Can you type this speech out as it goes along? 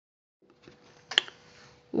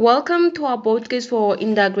Welcome to our podcast for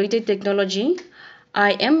integrated technology.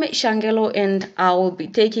 I am Shangelo and I will be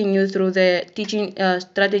taking you through the teaching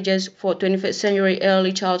strategies for 21st century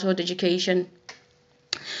early childhood education.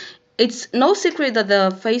 It's no secret that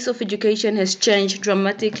the face of education has changed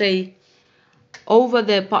dramatically over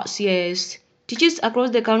the past years. Teachers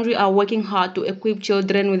across the country are working hard to equip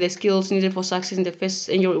children with the skills needed for success in the first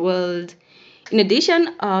century world. In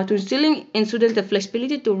addition to instilling in students the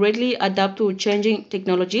flexibility to readily adapt to changing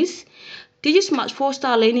technologies, teachers must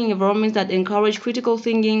foster learning environments that encourage critical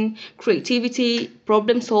thinking, creativity,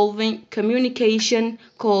 problem solving, communication,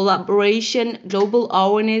 collaboration, global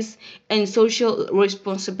awareness, and social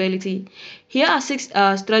responsibility. Here are six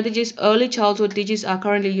strategies early childhood teachers are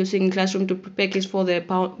currently using in classroom to prepare kids for their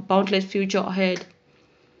boundless future ahead.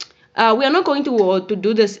 We are not going to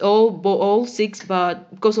do this all six, but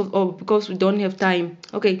because we don't have time.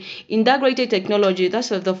 Okay, integrated technology. That's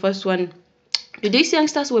the first one. Today's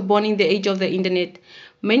youngsters were born in the age of the internet.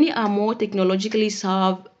 Many are more technologically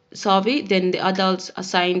savvy than the adults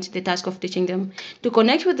assigned the task of teaching them. To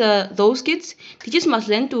connect with those kids, teachers must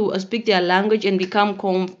learn to speak their language and become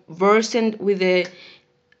conversant with the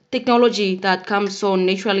technology that comes so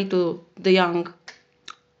naturally to the young.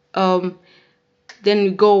 Um, then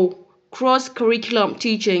we go cross-curriculum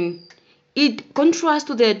teaching. It contrasts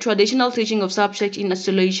to the traditional teaching of subjects in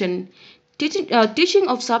isolation. Teaching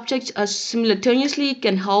of subjects simultaneously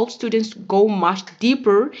can help students go much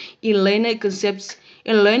deeper in learning concepts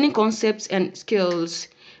and skills.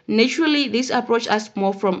 Naturally, this approach asks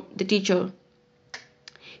more from the teacher.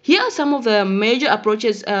 Here are some of the major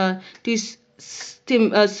approaches to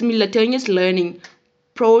simultaneous learning.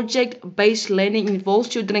 Project-based learning involves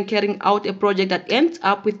children carrying out a project that ends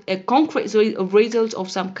up with a concrete result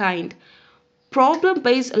of some kind.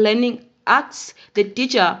 Problem-based learning asks the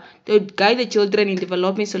teacher to guide the children in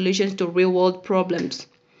developing solutions to real-world problems.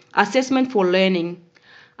 Assessment for learning.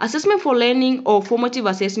 Assessment for learning or formative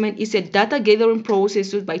assessment is a data gathering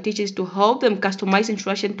process used by teachers to help them customize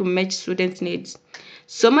instruction to match students' needs.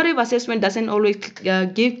 Summative assessment doesn't always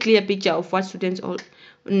give clear picture of what students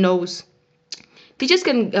knows. Teachers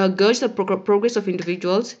can gauge the progress of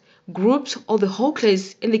individuals, groups, or the whole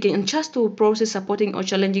class, and they can adjust to process supporting or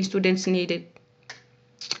challenging students needed.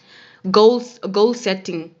 Goal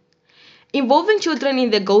setting. Involving children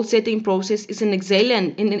in the goal setting process is an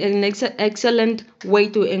excellent way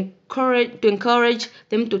to encourage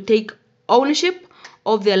them to take ownership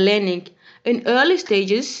of their learning. In early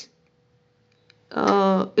stages,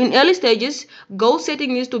 goal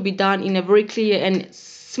setting needs to be done in a very clear and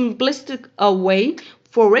simplistic way.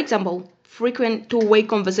 For example, frequent two-way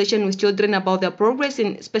conversation with children about their progress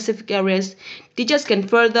in specific areas. Teachers can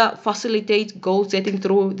further facilitate goal setting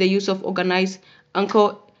through the use of organized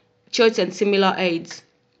anchor charts and similar aids.